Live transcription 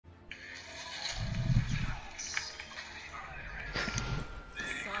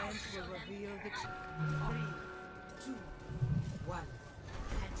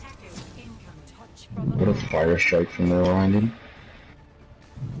a fire strike from the line, dude.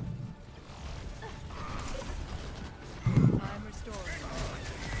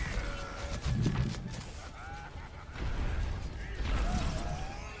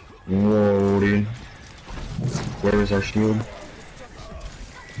 Whoa, dude. Where is our shield?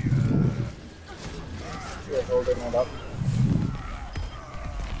 You're holding it up.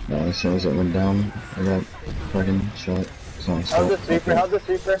 No, as soon as it went down, I got fucking shot. How's the sweeper? How's the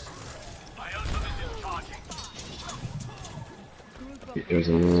sweeper? It was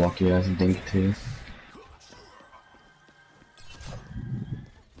a lucky ass dink too.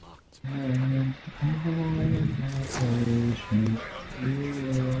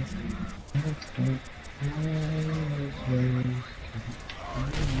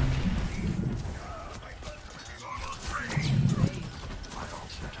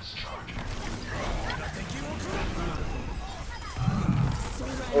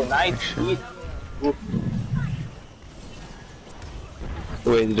 Oh, nice.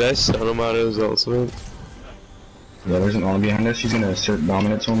 Wait, did I stun him out of his ultimate? Yeah, there's an arm behind us. He's gonna assert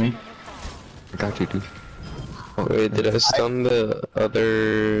dominance on me. I got you, dude. Oh, wait, did I stun the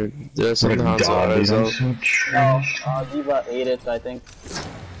other... Did I stun the Hanzo out of his ult? No, Diva ate it, I think.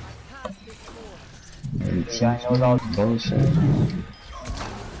 The guy knows all.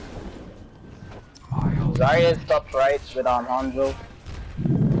 Zarya is top right with Hanzo.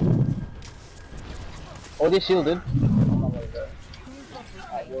 Oh, they shielded.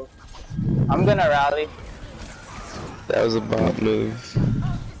 I'm gonna rally. That was a bot move.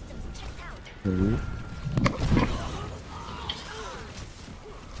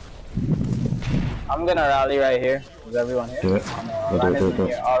 I'm gonna rally right here. Is everyone here? Do it. Ryan is in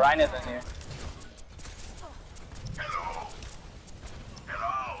here. Oh, Ryan is in here.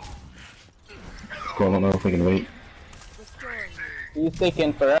 Cool, I don't know if we can wait. He's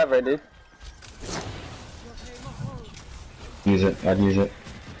taking forever, dude. Use it, I'd use it.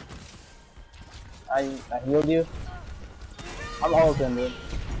 I healed you. I'm ulting, dude.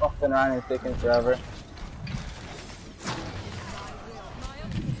 Fucking Ryan is taking forever.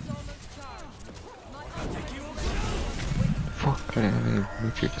 Fuck, I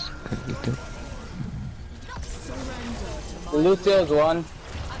literally just couldn't get there. Lucio's one.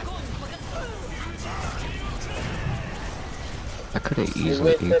 I could've He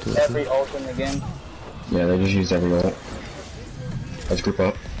easily wasted ate every ult in the game. Yeah, they just used every ult. Let's group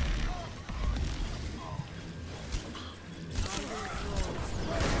up.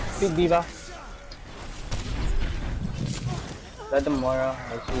 Big Diva. Let the Moira.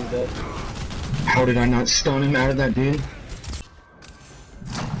 She's dead. How did I not stun him out of that, dude?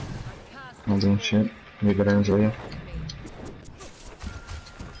 I'm doing shit. We better enjoy you.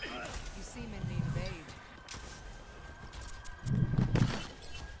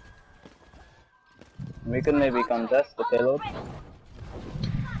 We could maybe contest the payload.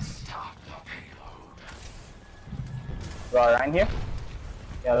 Ryan here?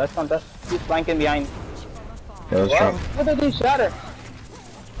 Yeah, let's contest. He's flanking behind. Yeah, let's Wow, try. what did he shatter?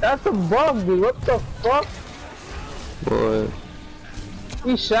 That's a bug, dude. What the fuck? What?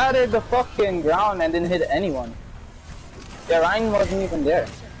 He shattered the fucking ground and didn't hit anyone. Yeah, Ryan wasn't even there.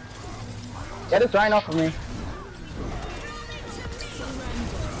 Get this Ryan off of me.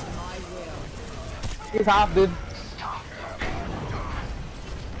 He's half, dude.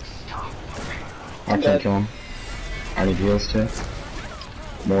 I can't kill him. I need heals too.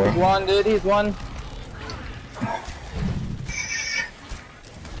 More. He's one, dude. He's one.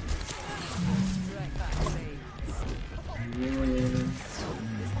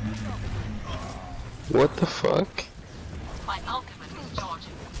 What the fuck?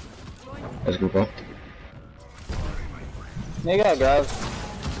 Let's group up. Nigga, grab.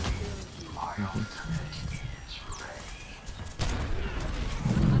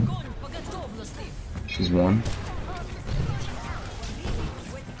 She's one.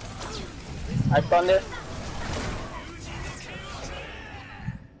 I stunned it.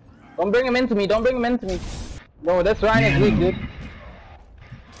 Don't bring him into me. Don't bring him into me. No, that's Ryan is weak, dude.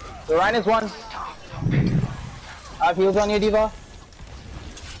 So Ryan is one. I have heals on you, Diva.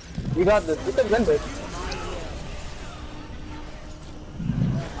 You got this. You can win this.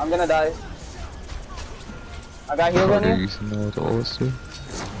 I'm gonna die. I got heals on you. Using that also.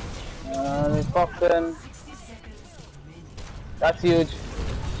 Fucking. That's huge.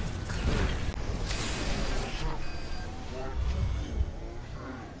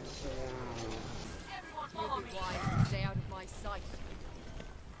 Stay out of my sight.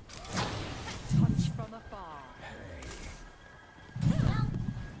 Touch from afar.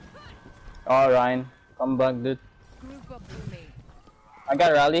 Oh, Ryan. Come back, dude. Group up with me. I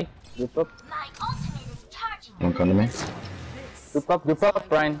got rally. Group up. My ultimate is Don't come to me. Group up,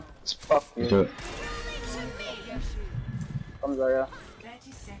 Brian. Fuck you. Do it. Come, Zarya.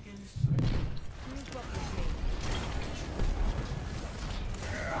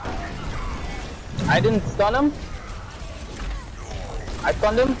 I didn't stun him. I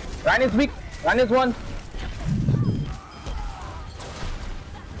stunned him. Ryan is weak. Ryan is one.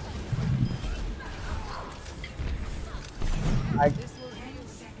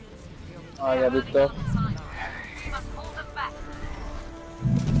 Oh yeah, good stuff.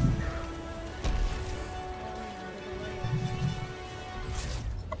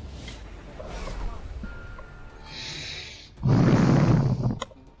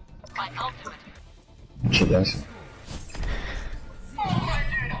 Shit, guys.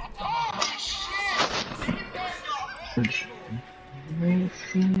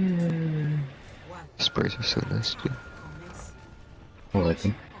 Spurs are so nice, dude. I like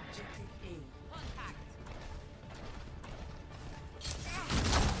them.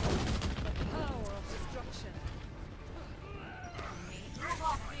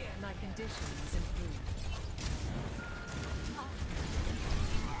 My conditions improved.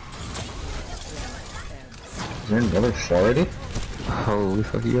 Is there another 4 already? Holy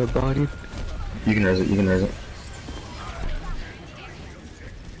fuck, you got bodied? You can raise it, you can raise it.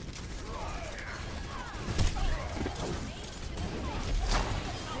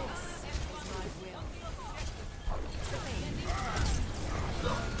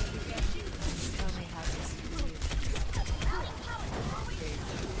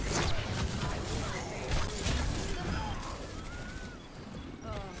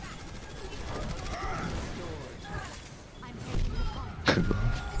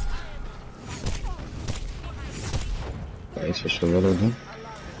 Nice, for sure, other than.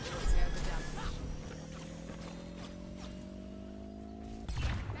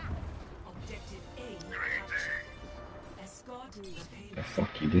 Yeah,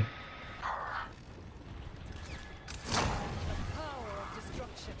 fuck you, dude. Power of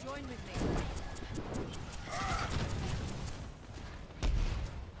destruction. Join with me.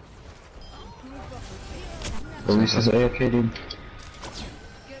 At least it's AFK, dude.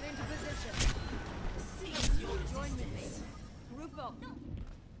 Get into position. Join with me. Group up.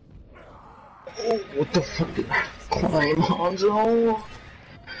 Oh, what the fuck did climb, Hanzo?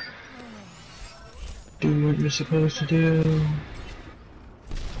 Do what you're supposed to do.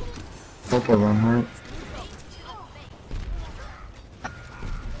 Hope I run hurt.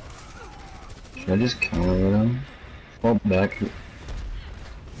 Should I just counter him? Fall back.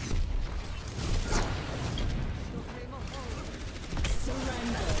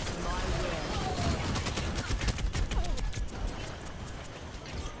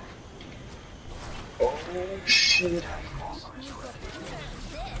 Oh shit.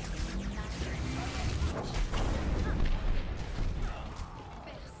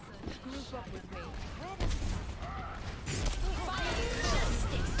 Group up with me.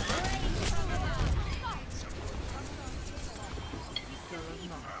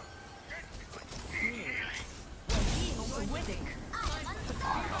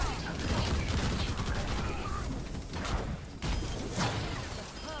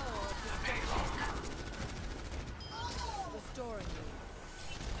 Restoring you.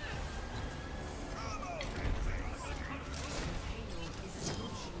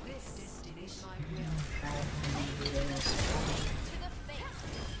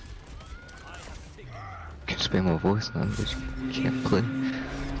 Can spam my voice now, but you can't play.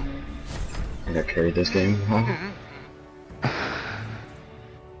 I got carried this game, huh?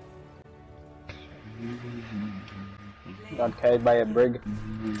 Got carried by a brig.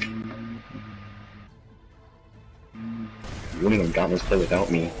 You wouldn't have gotten this play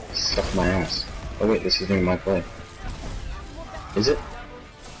without me. Suck my ass. Oh wait, this isn't even my play. Is it?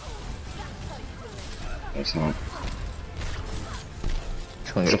 No, it's not.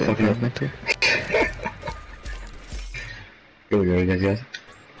 It's only It's a a fucking- fragmental. Go, guys.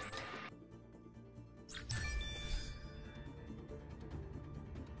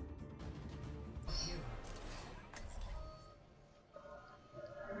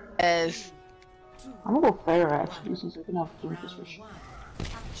 As I'm gonna go fair actually, since I can have doing this for sure.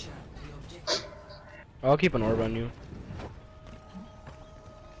 I'll keep an orb on you.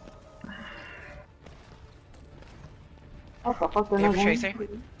 What the fuck? They're you not have a going? tracer?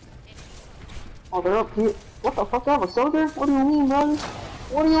 Oh, they're up here. What the fuck? I have a soldier? What do you mean, bro?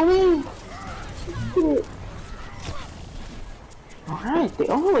 What do you mean? Shit. Alright, they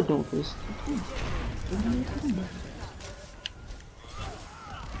all are doing this.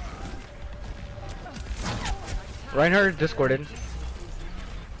 Reinhardt discorded.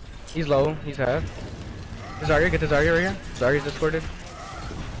 He's low, he's half. Zarya, get the Zarya right here. Zarya's discorded.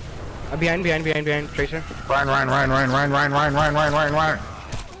 I'm behind, Tracer. Ryan.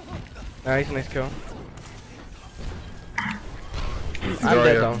 Nice kill. I'm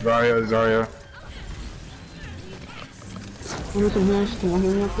dead though. Zarya.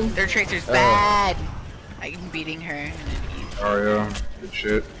 Their Tracer's bad. I'm beating her. Zarya. Good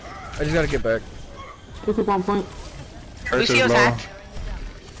shit. I just gotta get back. Look up on point. Lucio's hacked.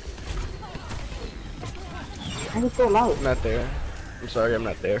 I'm just so loud. I'm not there. I'm sorry, I'm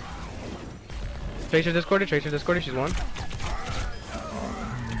not there. Tracer discorded, she's one.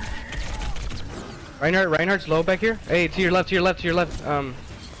 Reinhardt's low back here. Hey, to your left. No.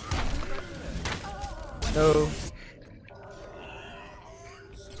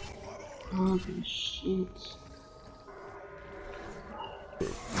 Oh shit.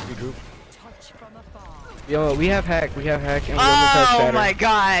 Regroup. Yo, we have hack, and we almost have shatter. Oh my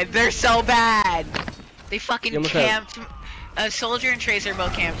god, they're so bad. They fucking You almost camped. A soldier and Tracer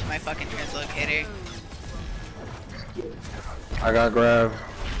both camped my fucking translocator. I got grab.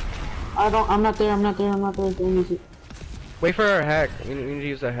 I'm not there. Don't use it. Wait for our hack. We need to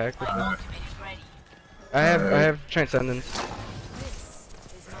use that hack. I have transcendence.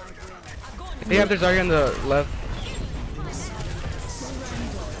 They have their Zarya on the left.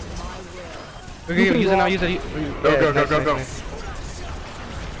 Okay, use it now. Use it. Go. Nice.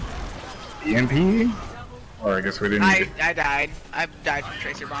 EMP? Or I guess we didn't need it. I died. I died from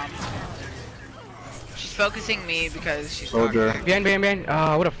Tracer Bomb. She's focusing me because she's Soldier. Behind.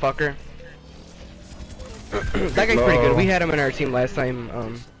 Ah, what a fucker. That guy's pretty good. We had him in our team last time.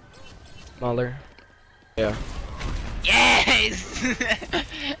 Mauler. Yeah. Yes.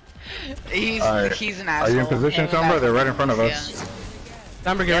 He's an asshole. Are you in position, Sombra? They're right in front of us.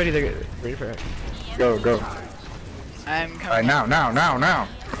 Sombra, get ready. They're ready for it. Go. I'm coming. Alright, now.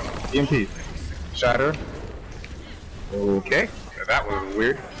 EMP. Shatter. Okay. That was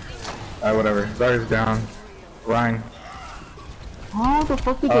weird. Alright, whatever. Zarya's down. Ryan. How the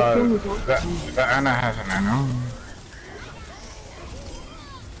fuck did they kill me? That Anna has an Anna.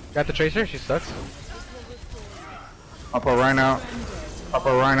 Got the Tracer. She sucks. Up a Ryan out.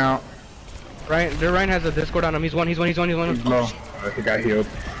 Ryan has a Discord on him. He's one. He's low. I think I healed.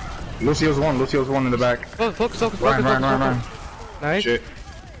 Lucio's one in the back. Focus. Ryan. Nice. Shit.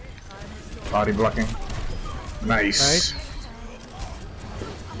 Body blocking. Nice.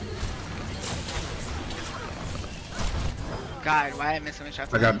 God, why did I miss so many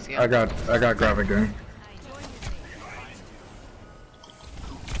shots? I got grab again.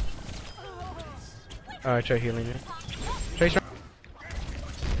 Alright, try healing you. Tracer.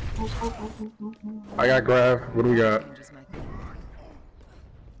 I got grab. What do we got?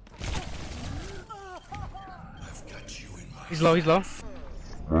 He's low.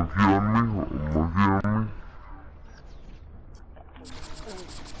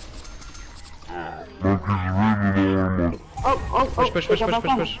 Push.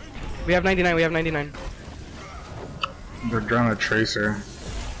 We have 99. They're drawing a Tracer.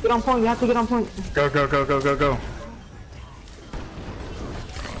 Get on point. You have to get on point. Go.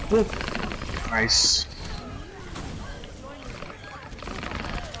 Look. Nice.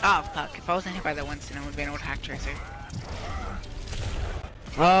 Oh fuck! If I wasn't hit by that once, then I would have been able to hack Tracer.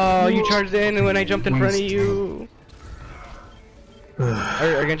 Oh, you charged in when I jumped in front of you.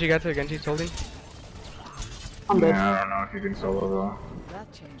 Our Genji got to. Genji's holding. I'm dead. Yeah, I don't know if you can solo though.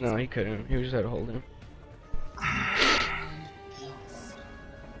 No, he couldn't. He just had to hold him.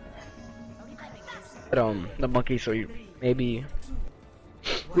 But the monkey. So you maybe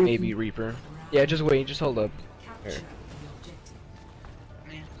Reaper. Yeah, just wait. Just hold up. Here.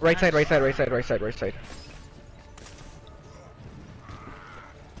 Right side. If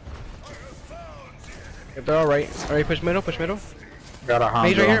they're alright. Alright, push middle. Got a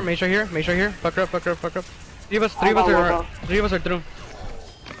Hanzo. Mage right here. Fuck her up. Three of us are through.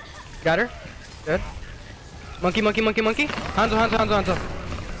 Got her. Dead. Monkey. Hanzo.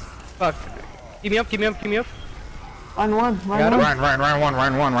 Fuck. Keep me up. Ryan one. Got him.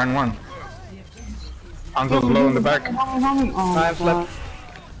 Ryan one. Hanzo's low in the back. I've slept.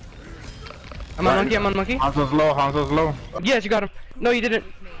 I'm on monkey. Hanzo's low. Yes, you got him. No, you didn't.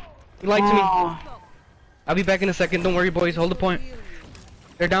 You lied to me. I'll be back in a second. Don't worry, boys. Hold the point.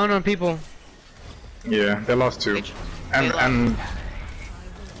 They're down on people. Yeah, they lost two. And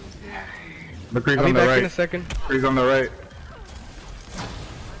McCree's I'll be on the back right. in a second. McCree's on the right.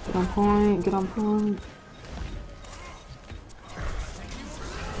 Get on point.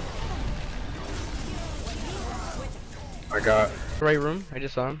 I got. Right room. I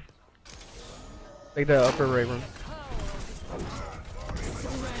just saw him. Like the upper right room.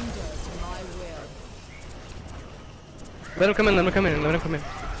 Let him come in, let him come in, let him come in.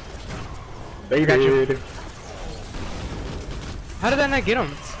 They got you. did. How did that not get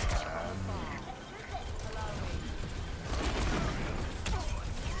him?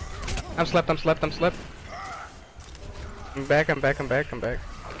 I'm slept. I'm back.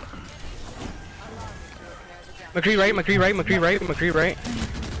 McCree right.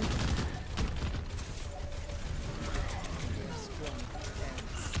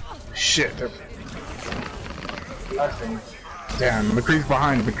 Shit. Damn, McCree's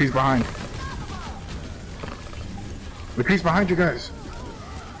behind. McCree's behind you guys.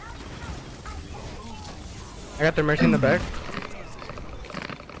 I got the Mercy in the back.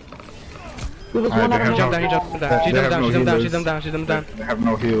 He was Alright, one out of He jumped down, nowhere. he jumped down. She jumped down. They have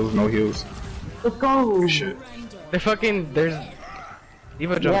no heals. Let's go. Shit. They fucking, there's...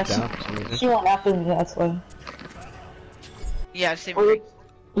 Eva jumped down for some reason. She went after me, that's why. Yeah, same Oh, thing.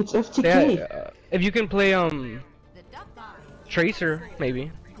 it's FTK. Yeah, if you can play, Tracer,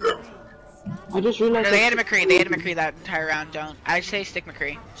 maybe. I just realized No, they had a McCree that entire round. Don't. I say stick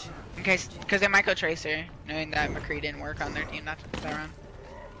McCree. In case, because they might go Tracer, knowing that McCree didn't work on their team that round.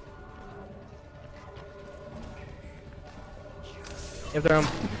 If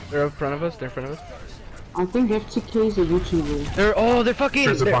they're in front of us, they're in front of us. I think FTK is a YouTuber. They're fucking.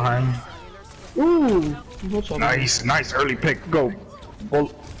 Tracer behind. Ooh. Nice early pick. Go.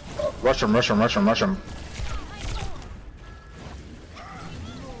 Rush him.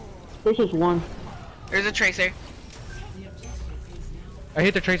 There's just one. There's a Tracer. I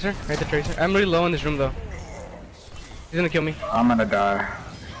hit the Tracer. I'm really low in this room though. He's gonna kill me. I'm gonna die.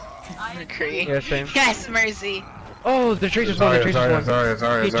 McCree. Yeah, same. Yes, Mercy. Oh, the Tracer's one.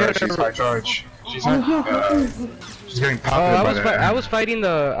 Sorry. She's high charge. She's getting popular by the I was fighting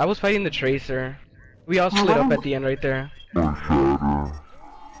the Tracer. We all split up at the end right there.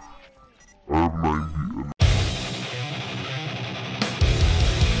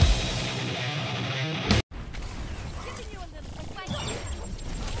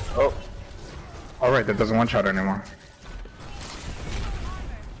 Oh. Alright, that doesn't one-shot anymore.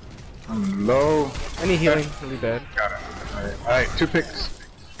 I'm low. I need healing really bad. Got it. Alright, two picks.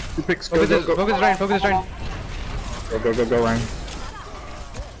 Go. Focus Ryan. Go, Ryan.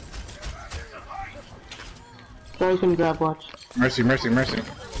 Sorry, gonna grab watch. Mercy.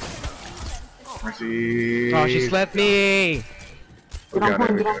 Oh, she slapped me. Get on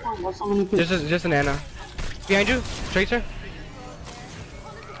point. There's so many picks. Just an Anna. Behind you, Tracer.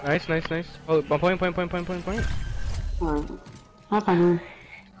 Nice. Oh, point. Alright. Have fun.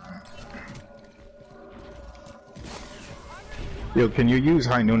 Yo, can you use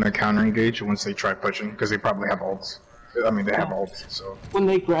High Noon to counter engage once they try pushing? Because they probably have ults. I mean, they have ults, so. When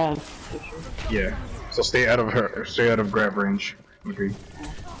they grab. Yeah. So stay out of grab range. Okay.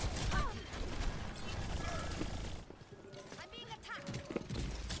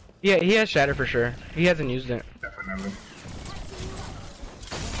 Yeah, he has Shatter for sure. He hasn't used it. Definitely.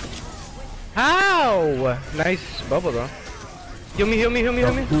 How? Nice bubble though. Heal me.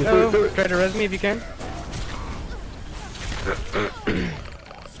 Oh, try to res me if you can.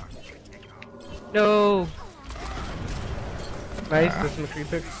 No. Nice. That's some McCree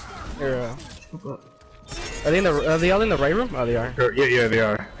picks. Here, are they all in the right room? Oh, they are. Yeah, they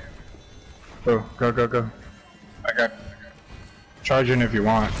are. Go. I got charging if you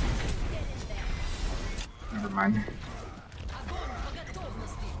want. Never mind.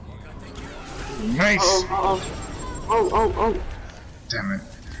 Nice. Oh. Damn it.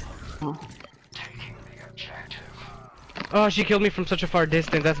 Oh, she killed me from such a far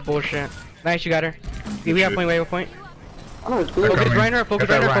distance. That's bullshit. Nice, you got her. We have point. Oh, it's good. Focus Reiner. Focus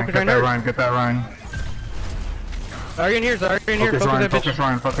Reiner. Get that Ryan. Zarya here. Focus that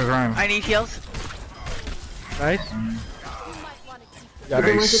bitch. Focus Ryan. I need heals. Nice.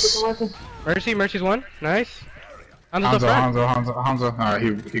 Nice. Mercy's one. Nice. Hanzo's up front. Hanzo. Alright,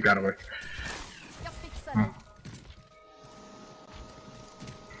 he got away.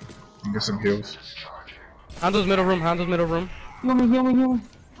 Get some heals. Hanzo's middle room. Heal me.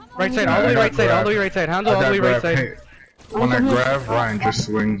 Right side, all the way right side. Hanzo, all the way right side. Hey, when I grab, Ryan just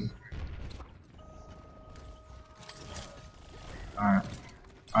swings. Alright.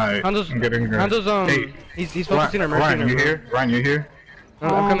 I'm getting her. Hanzo's, hey, he's focusing on Mercy. Ryan, you here? Ryan, you here?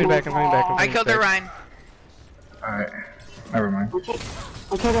 I'm coming back. I killed her, Ryan. Alright. Never mind.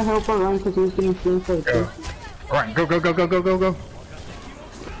 I tried to help her run because he was getting flamed for the Go. Ryan, go.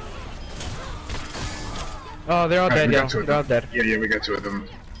 Oh, they're all dead, yo. They're all dead. Yeah, we got two of them.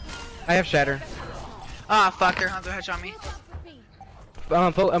 I have Shatter. Ah, fuck, their Hanzo headshot me.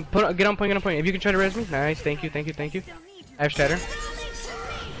 Get on point. If you can try to res me. Nice, thank you. I have Shatter.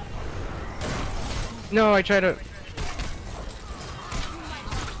 No, I try to...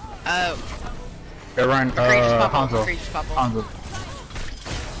 Yeah, Ryan, Creeps bubble. Hanzo. Creeps bubble. Hanzo.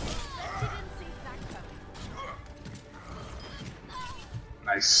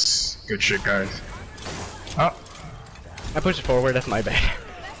 Nice. Good shit, guys. Oh, I pushed it forward, that's my bad.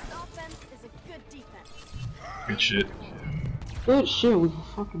 Offense is a good defense. good shit. Good shit, we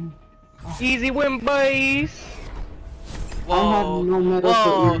fucking. Easy win, boys! I have Whoa. no meta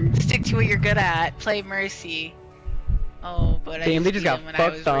Whoa. for you. Stick to what you're good at. Play Mercy. Oh, but Damn, I they just got beat them when I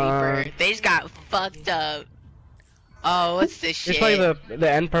was fucked on. Reaper. They just got fucked up. Oh, what's this shit? It's probably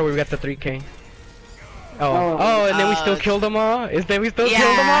the end part where we got the 3K. Oh. Oh, and then we still Oh. killed them all? Is then we still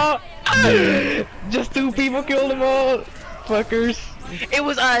killed them Yeah. all? Just 2 people killed them all? Fuckers. It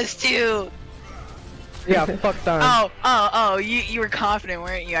was us too. Yeah, fucked on. Oh, you were confident,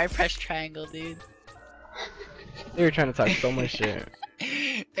 weren't you? I pressed triangle, dude. They were trying to talk so much shit.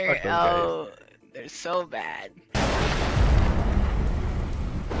 They're Fuck those guys. they're so bad.